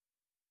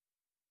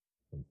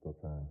I'm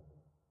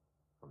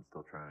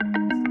still trying.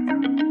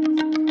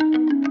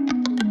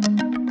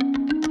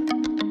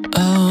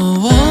 I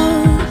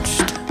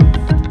watched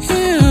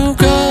you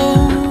go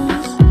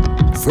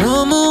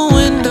from a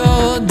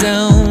window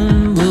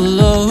down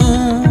below.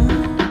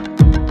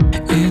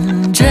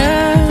 In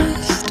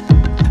jest,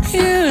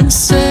 you'd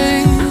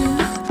say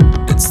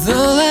it's the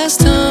last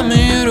time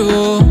you'd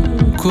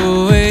walk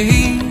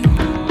away.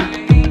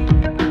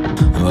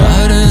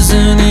 Why does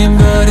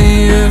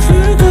anybody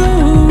ever go?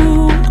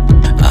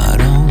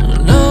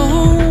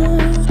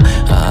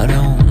 I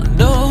don't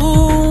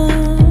know.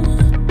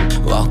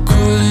 Why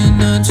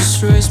couldn't I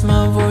just raise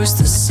my voice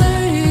to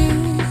say,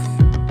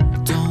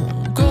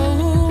 don't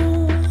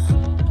go,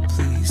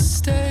 please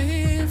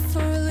stay for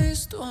at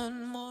least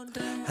one more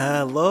day.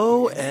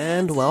 Hello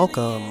and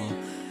welcome.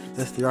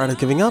 This is The Art of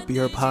Giving Up,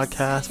 your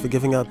podcast for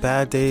giving up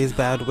bad days,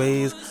 bad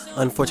ways,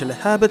 unfortunate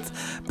habits,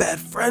 bad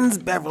friends,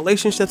 bad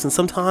relationships, and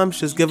sometimes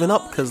just giving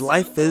up because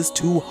life is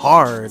too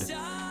hard.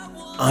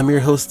 I'm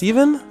your host,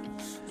 Steven,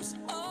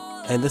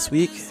 and this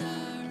week,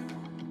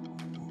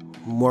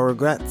 more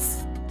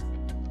regrets.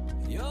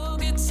 Your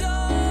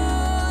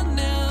guitar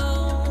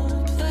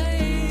now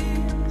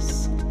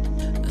plays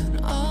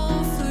an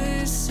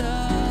awfully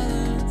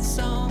silent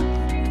song,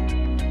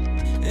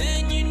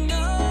 and your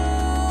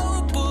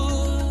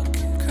notebook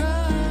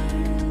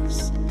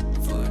cries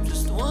for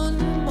just one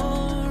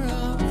more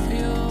of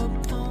your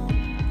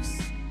poems.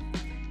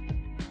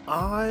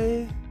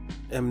 I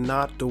am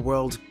not the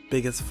world's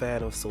biggest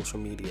fan of social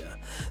media.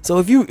 So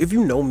if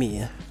you know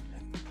me,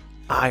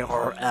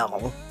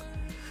 IRL,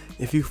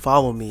 if you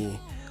follow me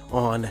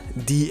on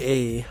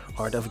DA,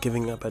 Art of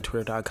Giving Up at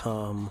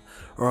Twitter.com,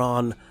 or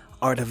on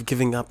Art of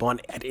Giving Up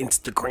at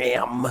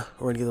Instagram,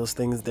 or any of those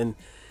things, then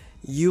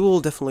you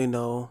will definitely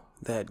know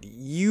that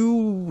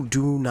you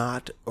do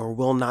not or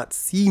will not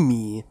see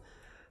me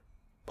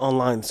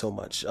online so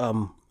much.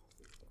 I'm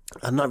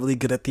not really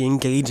good at the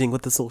engaging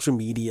with the social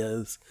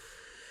medias.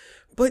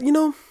 But,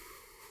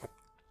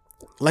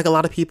 like a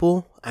lot of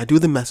people, I do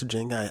the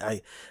messaging.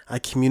 I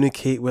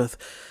communicate with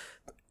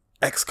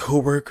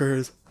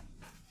ex-coworkers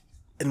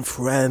and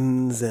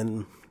friends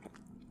and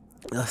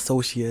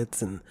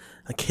associates, and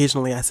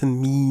occasionally I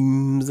send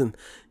memes and,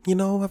 I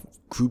have a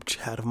group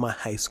chat of my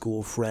high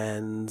school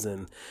friends,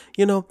 and,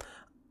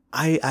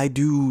 I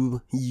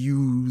do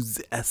use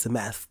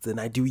SMS, and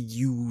I do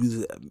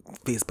use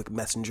Facebook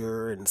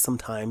Messenger and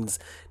sometimes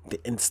the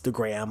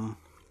Instagram.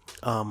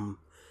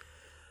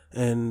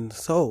 And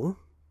so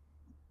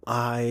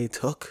I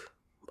took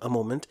a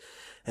moment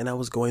and I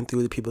was going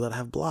through the people that I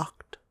have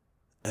blocked,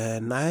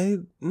 and I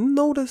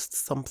noticed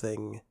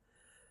something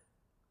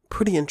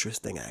pretty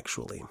interesting,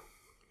 actually.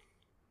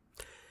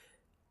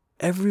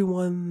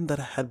 Everyone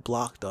that I had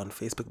blocked on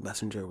Facebook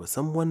Messenger was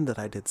someone that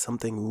I did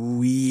something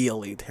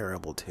really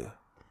terrible to.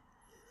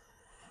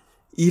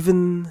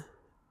 Even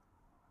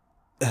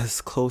as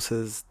close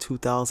as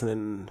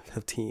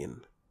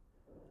 2015.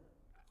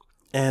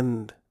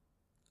 And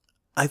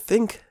I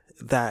think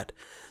that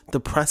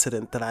the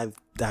precedent that I've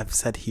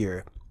set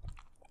here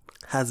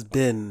has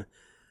been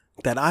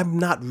that I'm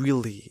not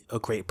really a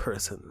great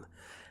person,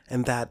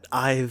 and that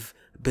I've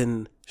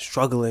been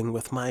struggling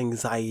with my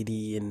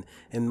anxiety and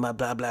my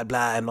blah blah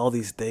blah and all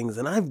these things,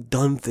 and I've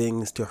done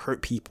things to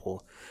hurt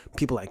people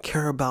I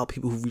care about,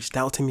 people who reached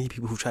out to me,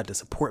 people who tried to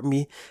support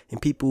me, and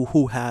people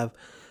who have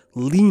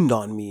leaned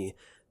on me.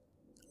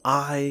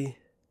 I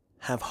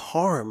have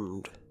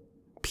harmed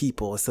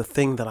people. It's the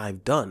thing that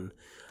I've done.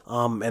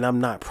 And I'm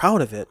not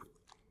proud of it.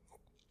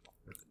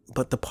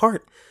 But the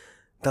part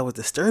that was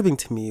disturbing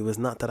to me was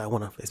not that I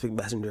went on Facebook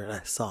Messenger and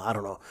I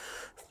saw,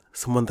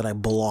 someone that I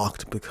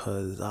blocked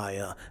because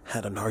I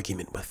had an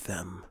argument with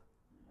them.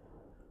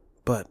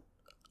 But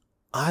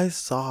I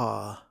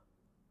saw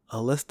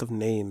a list of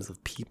names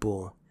of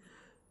people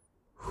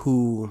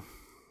who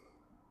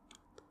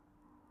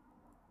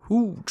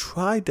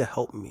tried to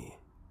help me,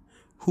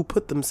 who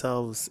put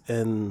themselves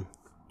in,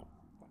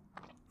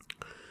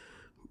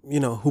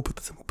 who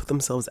put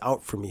themselves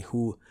out for me,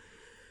 who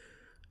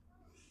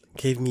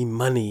gave me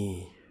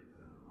money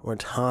or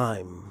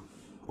time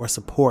or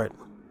support.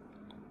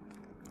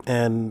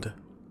 And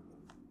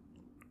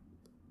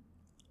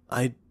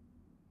I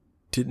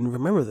didn't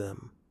remember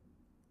them.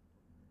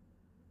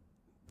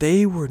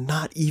 They were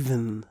not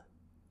even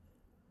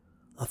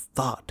a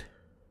thought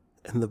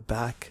in the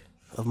back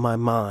of my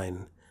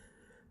mind.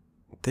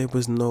 There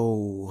was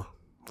no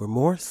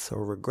remorse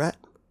or regret.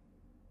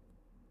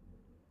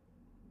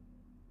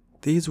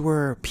 These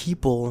were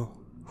people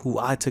who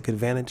I took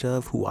advantage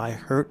of, who I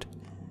hurt,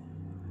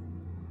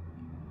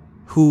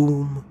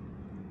 whom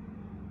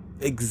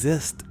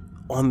exist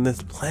on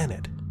this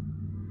planet,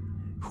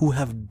 who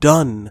have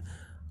done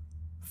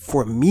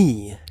for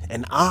me,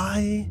 and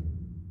I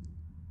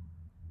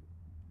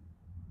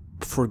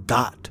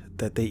forgot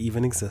that they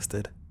even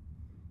existed.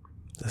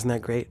 Isn't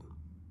that great?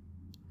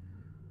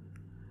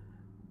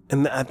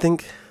 And I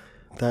think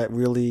that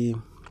really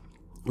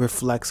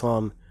reflects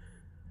on,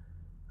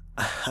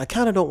 I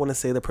kind of don't want to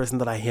say the person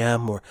that I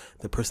am or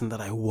the person that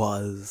I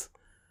was.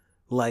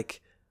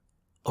 Like,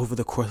 over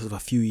the course of a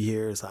few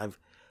years, I've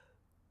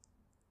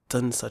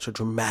done such a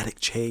dramatic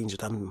change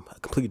that I'm a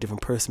completely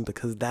different person,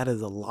 because that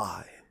is a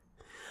lie.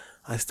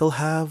 I still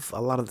have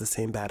a lot of the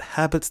same bad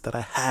habits that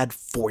I had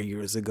 4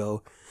 years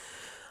ago.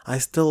 I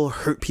still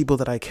hurt people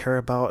that I care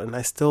about, and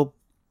I still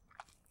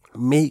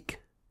make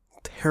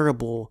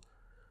terrible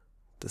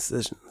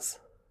decisions.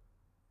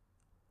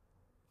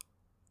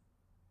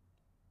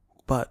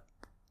 But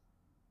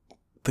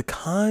the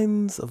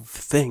kinds of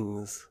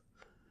things,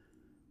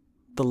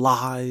 the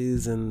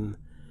lies, and,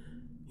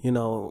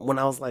 when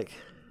I was like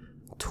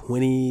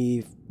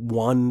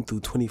 21 through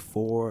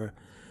 24,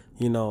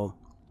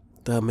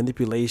 the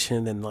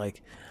manipulation, and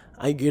like,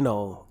 I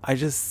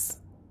just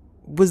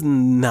was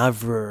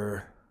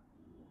never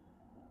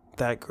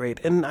that great.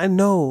 And I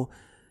know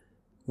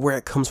where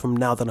it comes from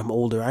now that I'm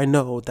older. I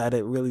know that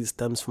it really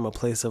stems from a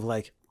place of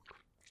like,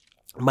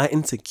 my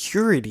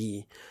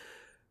insecurity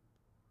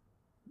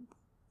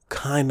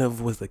kind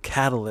of was the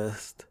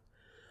catalyst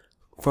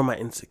for my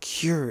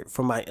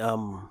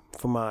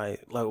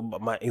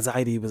my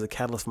anxiety was a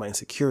catalyst for my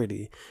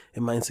insecurity,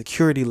 and my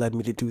insecurity led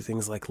me to do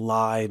things like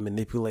lie,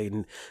 manipulate,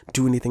 and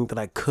do anything that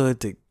I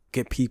could to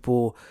get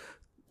people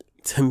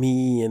to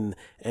me, and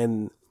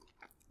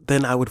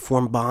then I would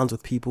form bonds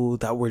with people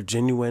that were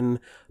genuine,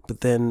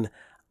 but then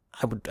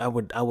I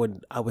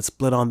would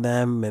split on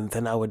them, and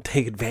then I would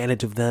take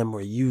advantage of them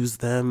or use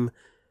them,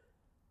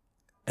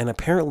 and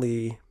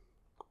apparently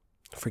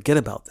forget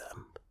about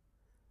them.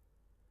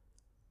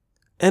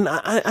 And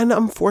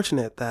I'm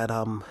fortunate that,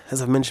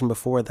 as I've mentioned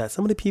before, that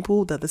some of the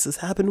people that this has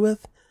happened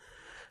with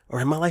are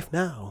in my life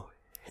now,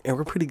 and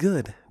we're pretty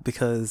good,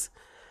 because,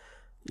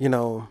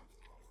 I'm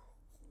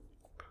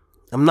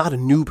not a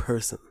new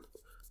person.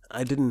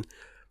 I didn't,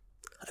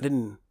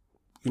 turn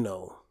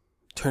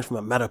from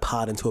a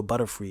metapod into a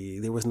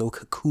butterfree. There was no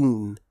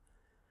cocoon.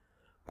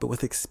 But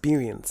with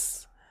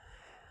experience,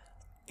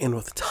 and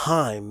with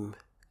time,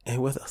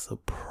 and with a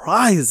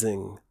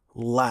surprising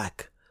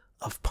lack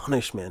of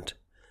punishment,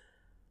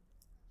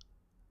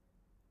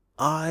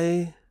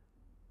 I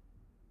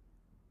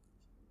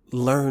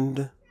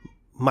learned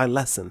my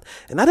lesson.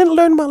 And I didn't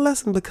learn my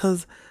lesson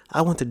because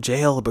I went to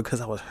jail or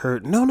because I was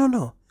hurt.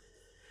 No.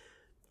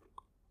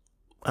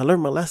 I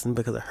learned my lesson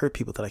because I hurt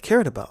people that I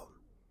cared about.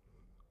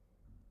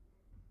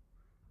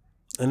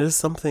 And there's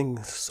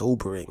something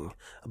sobering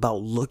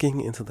about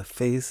looking into the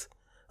face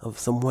of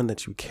someone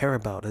that you care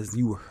about as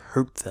you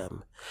hurt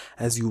them,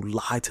 as you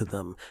lie to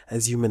them,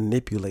 as you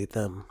manipulate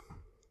them.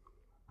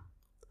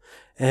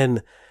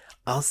 And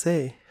I'll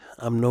say,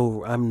 I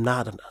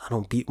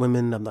don't beat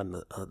women. I'm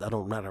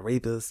not a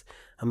rapist.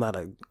 I'm not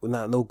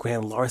no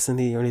grand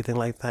larceny or anything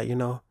like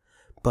that,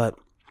 But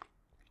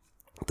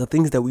the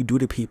things that we do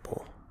to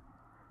people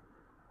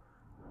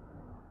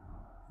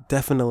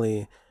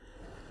definitely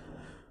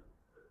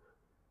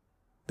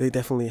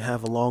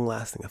have a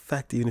long-lasting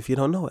effect, even if you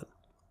don't know it.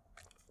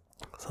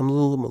 So I'm a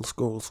little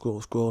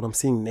scroll, and I'm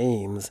seeing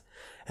names,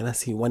 and I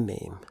see one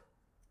name.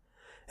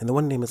 And the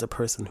one name is a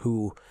person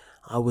who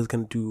I was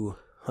going to do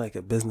like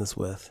a business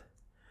with,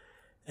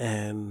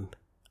 and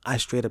I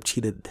straight up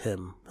cheated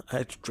him.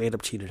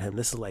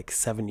 This is like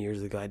 7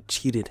 years ago. I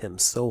cheated him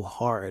so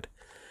hard.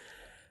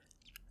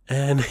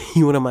 And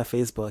he went on my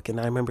Facebook, and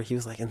I remember he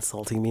was like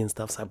insulting me and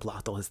stuff, so I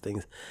blocked all his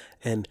things.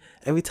 And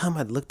every time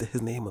I looked at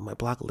his name on my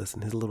block list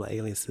and his little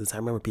aliases, I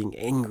remember being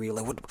angry,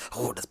 like,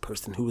 this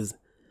person who is...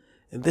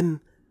 And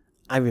then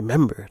I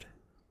remembered,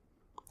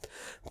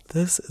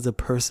 this is a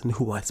person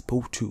who I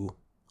spoke to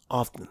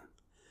often.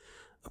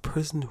 A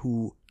person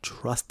who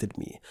trusted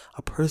me.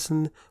 A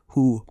person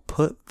who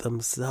put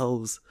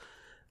themselves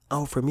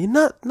out for me.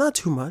 Not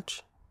too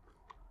much.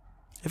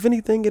 If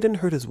anything, it didn't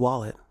hurt his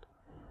wallet.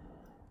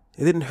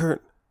 It didn't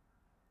hurt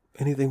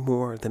anything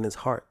more than his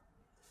heart.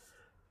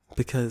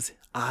 Because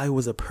I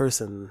was a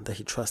person that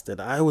he trusted.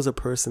 I was a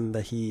person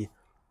that he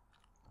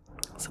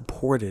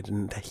supported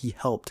and that he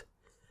helped.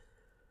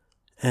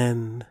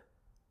 And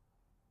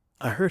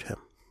I hurt him.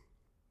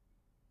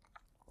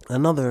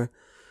 Another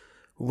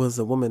was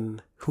a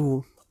woman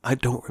who I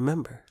don't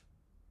remember.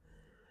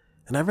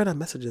 And I read our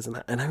messages,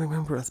 and I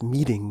remember us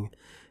meeting,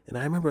 and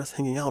I remember us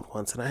hanging out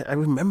once, and I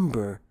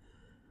remember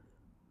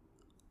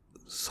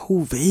so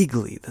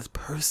vaguely this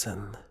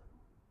person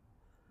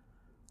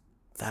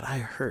that I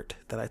hurt,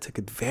 that I took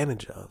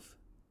advantage of,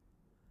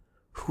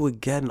 who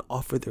again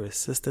offered their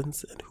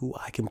assistance and who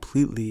I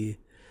completely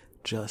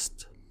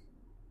just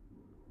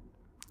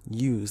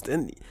used.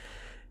 And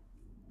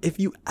if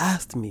you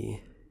asked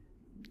me,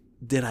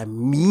 did I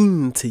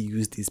mean to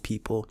use these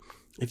people?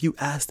 If you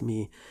asked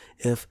me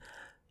if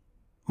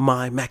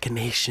my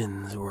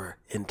machinations were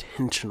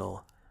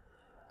intentional,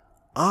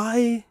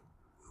 I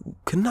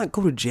could not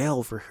go to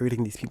jail for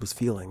hurting these people's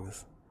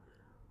feelings.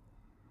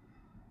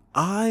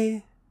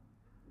 I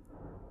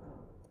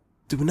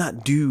do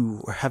not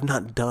do or have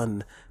not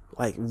done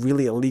like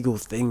really illegal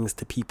things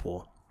to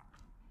people,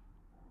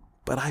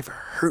 but I've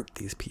hurt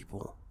these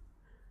people.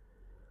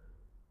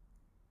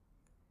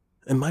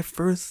 And my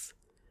first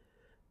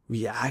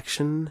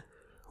reaction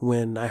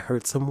when I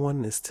hurt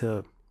someone is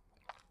to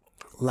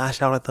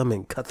lash out at them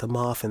and cut them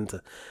off and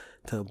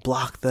to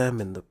block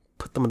them and to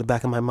put them in the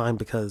back of my mind,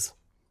 because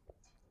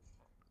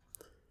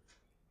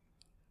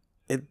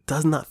it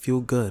does not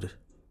feel good.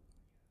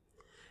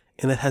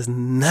 And it has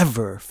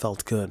never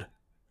felt good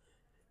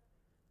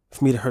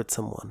for me to hurt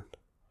someone.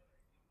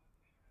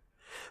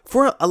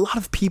 For a lot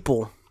of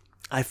people,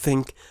 I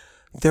think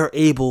they're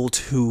able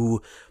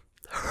to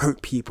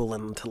hurt people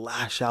and to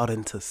lash out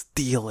and to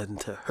steal and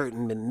to hurt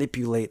and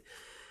manipulate.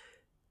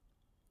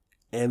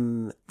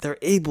 And they're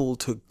able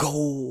to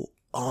go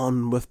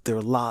on with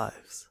their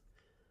lives.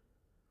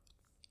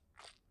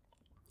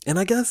 And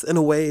I guess in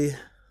a way,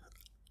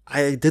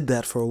 I did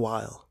that for a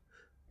while,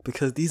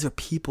 because these are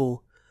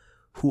people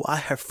who I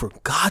have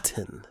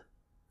forgotten.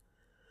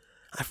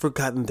 I've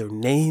forgotten their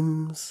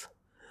names.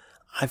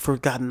 I've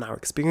forgotten our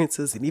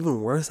experiences. And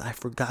even worse, I've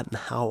forgotten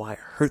how I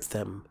hurt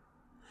them.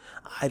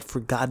 I'd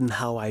forgotten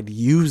how I'd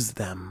use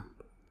them.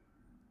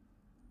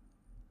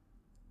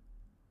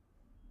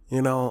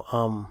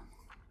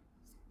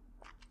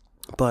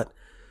 But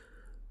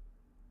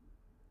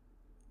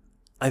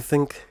I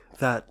think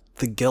that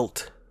the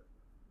guilt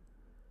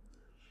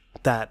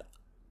that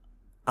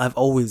I've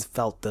always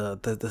felt,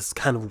 this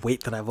kind of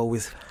weight that I've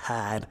always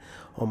had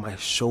on my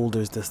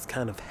shoulders, this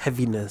kind of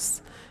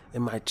heaviness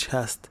in my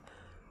chest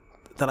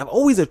that I've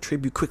always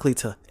attributed quickly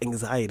to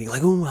anxiety,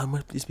 like, oh, I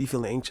must just be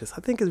feeling anxious,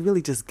 I think is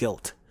really just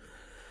guilt.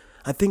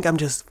 I think I'm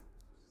just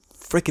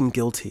freaking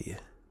guilty.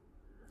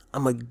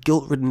 I'm a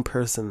guilt-ridden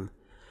person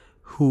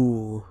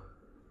who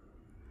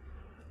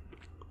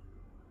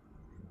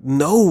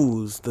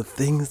knows the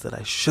things that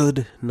I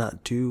should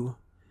not do.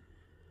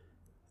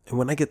 And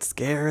when I get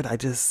scared, I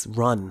just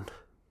run.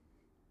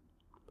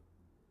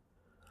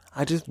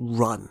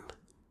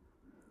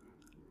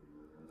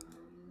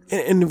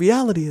 And the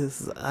reality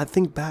is, I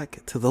think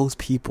back to those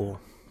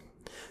people,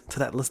 to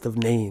that list of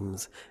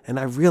names, and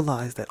I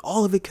realized that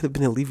all of it could have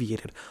been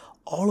alleviated.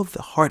 All of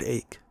the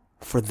heartache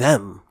for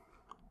them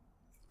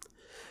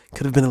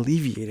could have been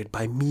alleviated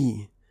by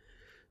me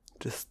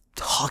just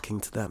talking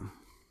to them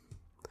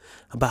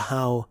about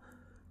how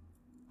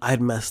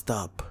I'd messed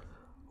up,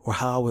 or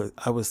how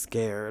I was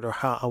scared, or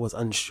how I was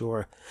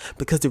unsure.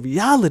 Because the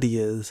reality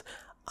is,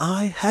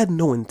 I had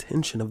no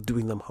intention of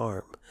doing them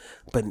harm.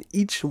 But in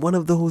each one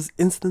of those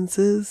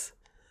instances,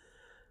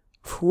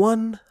 for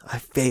one, I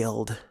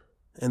failed,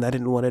 and I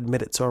didn't want to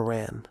admit it, so I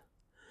ran.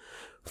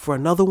 For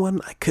another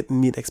one, I couldn't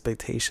meet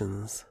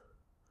expectations,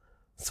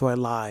 so I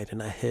lied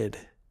and I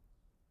hid.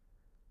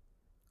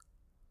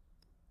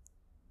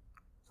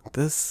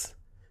 This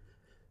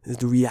is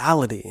the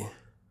reality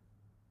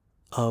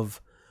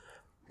of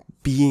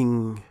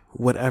being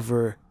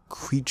whatever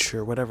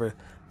creature, whatever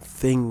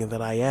thing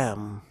that I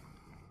am.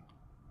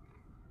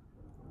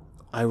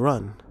 I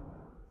run.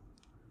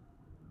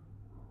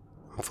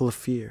 I'm full of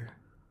fear.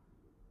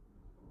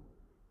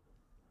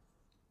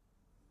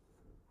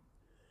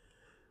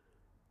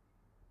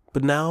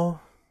 But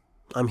now,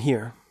 I'm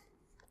here.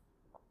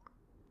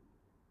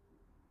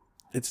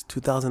 It's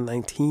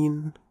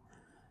 2019.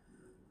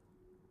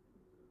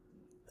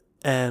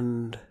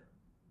 And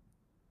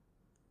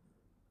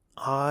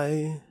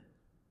I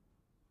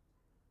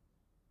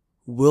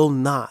will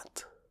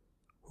not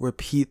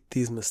repeat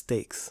these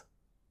mistakes.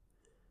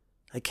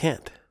 I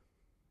can't.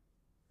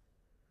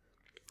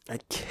 I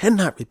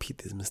cannot repeat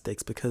these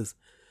mistakes, because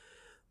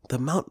the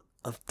amount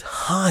of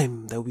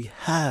time that we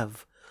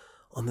have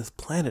on this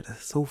planet is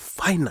so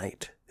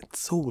finite. It's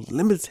so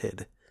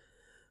limited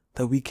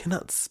that we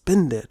cannot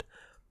spend it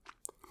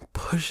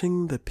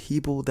pushing the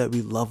people that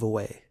we love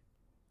away.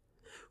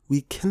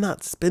 We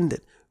cannot spend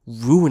it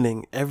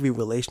ruining every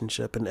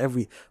relationship and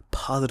every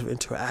positive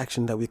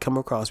interaction that we come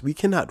across. We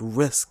cannot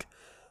risk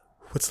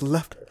what's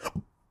left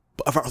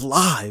of our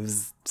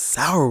lives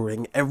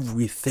souring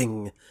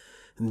everything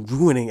and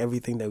ruining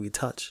everything that we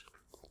touch.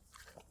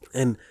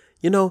 And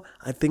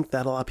I think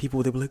that a lot of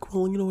people, they were like,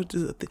 well,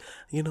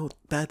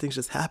 bad things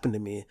just happen to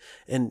me.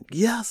 And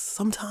yes,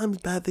 sometimes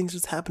bad things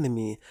just happen to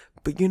me.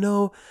 But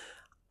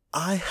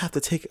I have to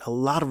take a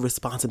lot of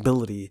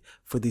responsibility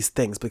for these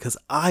things, because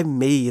I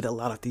made a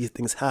lot of these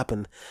things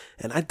happen,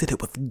 and I did it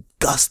with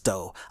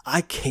gusto.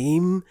 I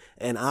came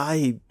and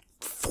I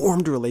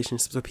formed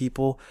relationships with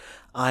people.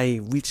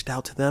 I reached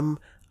out to them.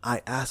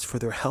 I asked for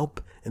their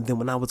help. And then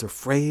when I was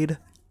afraid,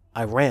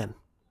 I ran.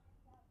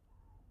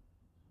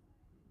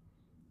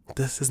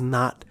 This is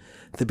not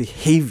the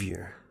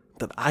behavior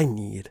that I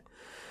need.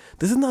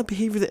 This is not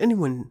behavior that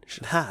anyone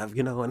should have,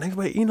 and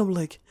everybody,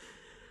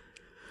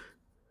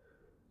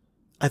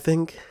 I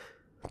think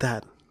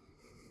that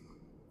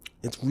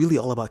it's really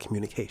all about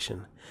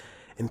communication.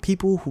 And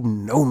people who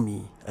know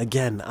me,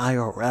 again,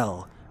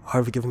 IRL,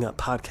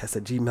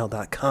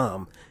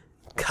 harveygivinguppodcast@gmail.com,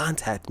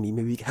 contact me.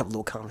 Maybe we can have a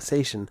little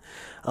conversation.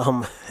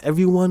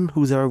 Everyone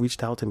who's ever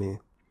reached out to me,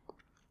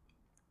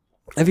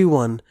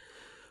 everyone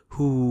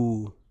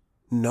who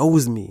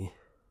knows me,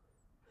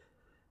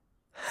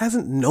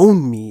 hasn't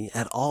known me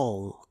at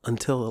all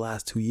until the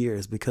last 2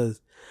 years,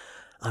 because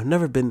I've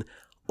never been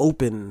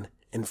open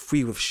and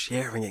free with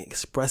sharing and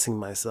expressing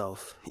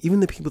myself. Even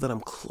the people that I'm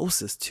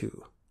closest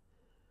to,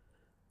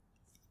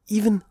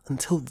 even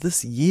until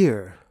this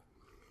year,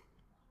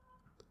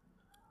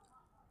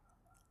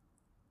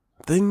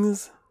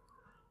 things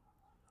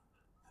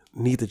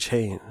need to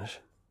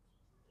change.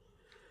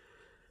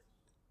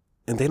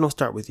 And they don't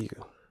start with you.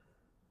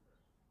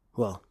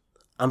 Well,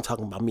 I'm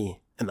talking about me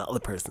and the other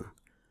person,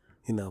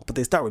 but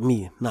they start with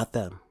me, not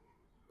them.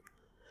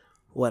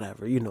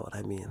 Whatever, you know what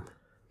I mean.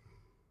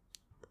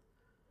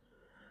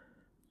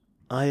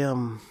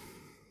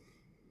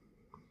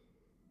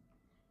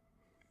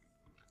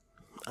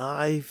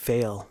 I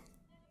fail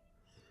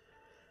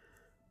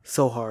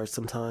so hard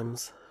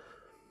sometimes.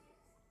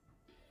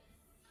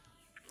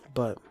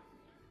 But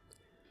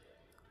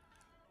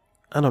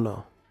I don't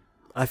know.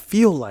 I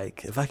feel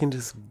like if I can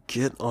just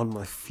get on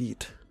my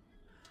feet,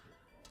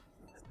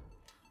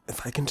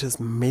 if I can just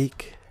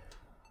make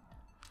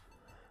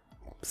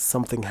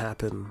something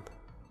happen,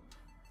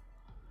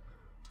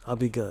 I'll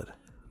be good.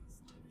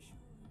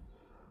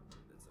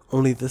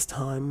 Only this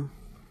time,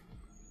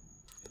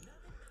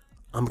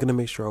 I'm gonna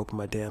make sure I open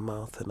my damn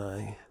mouth and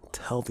I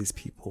tell these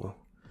people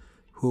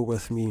who are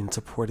with me and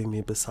supporting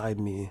me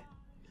beside me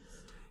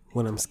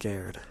when I'm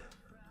scared.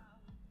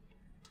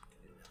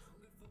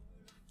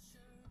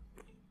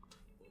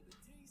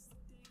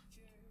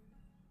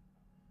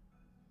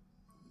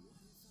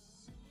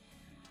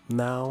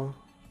 Now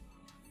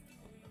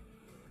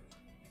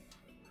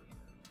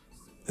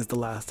is the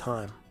last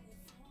time.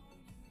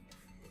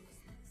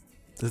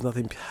 There's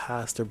nothing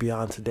past or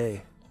beyond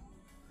today.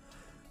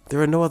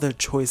 There are no other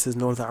choices,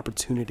 no other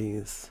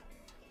opportunities.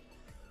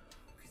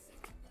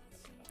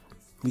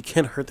 We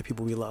can't hurt the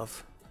people we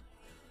love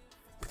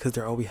because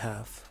they're all we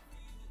have.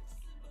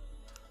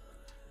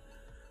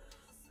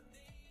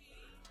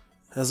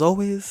 As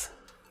always,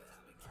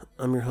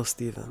 I'm your host,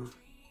 Steven.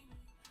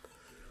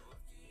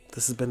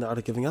 This has been The Art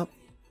of Giving Up,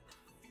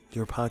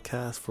 your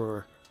podcast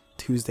for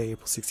Tuesday,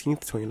 April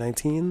 16th,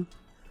 2019.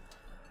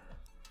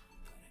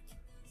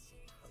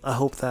 I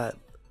hope that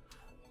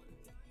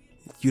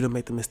you don't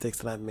make the mistakes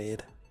that I've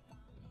made.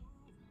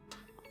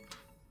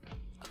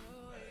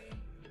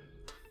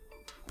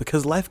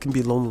 Because life can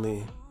be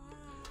lonely.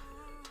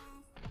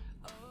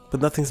 But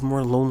nothing's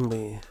more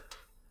lonely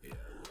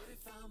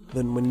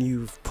than when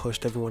you've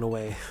pushed everyone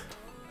away.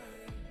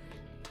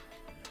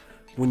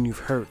 When you've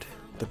hurt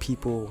the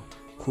people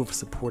who have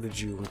supported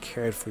you and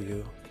cared for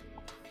you.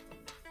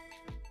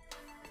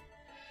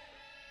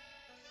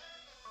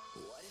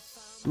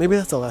 Maybe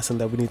that's a lesson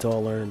that we need to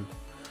all learn.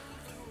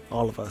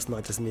 All of us,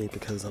 not just me,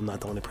 because I'm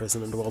not the only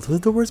person in the world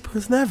who's the worst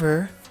person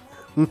ever.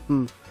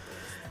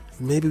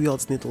 Maybe we all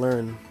just need to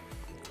learn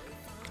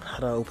how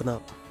to open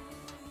up.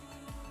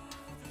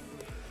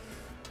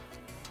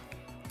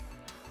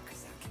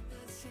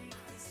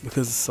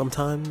 Because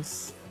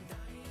sometimes,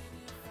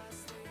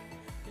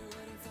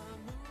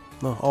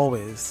 no,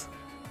 always,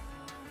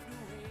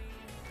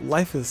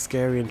 life is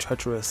scary and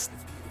treacherous,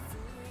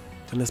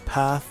 and this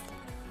path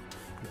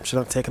should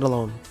not take it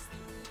alone.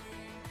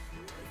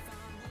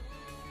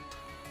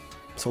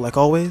 So like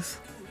always,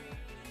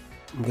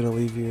 I'm going to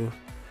leave you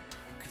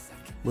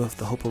with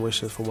the hope and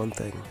wishes for one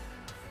thing.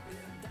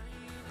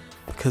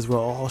 Because we're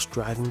all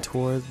striving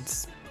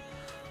towards,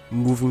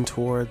 moving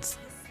towards,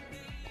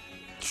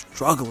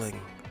 struggling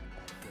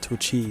to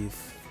achieve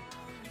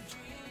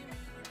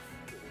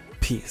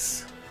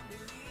peace.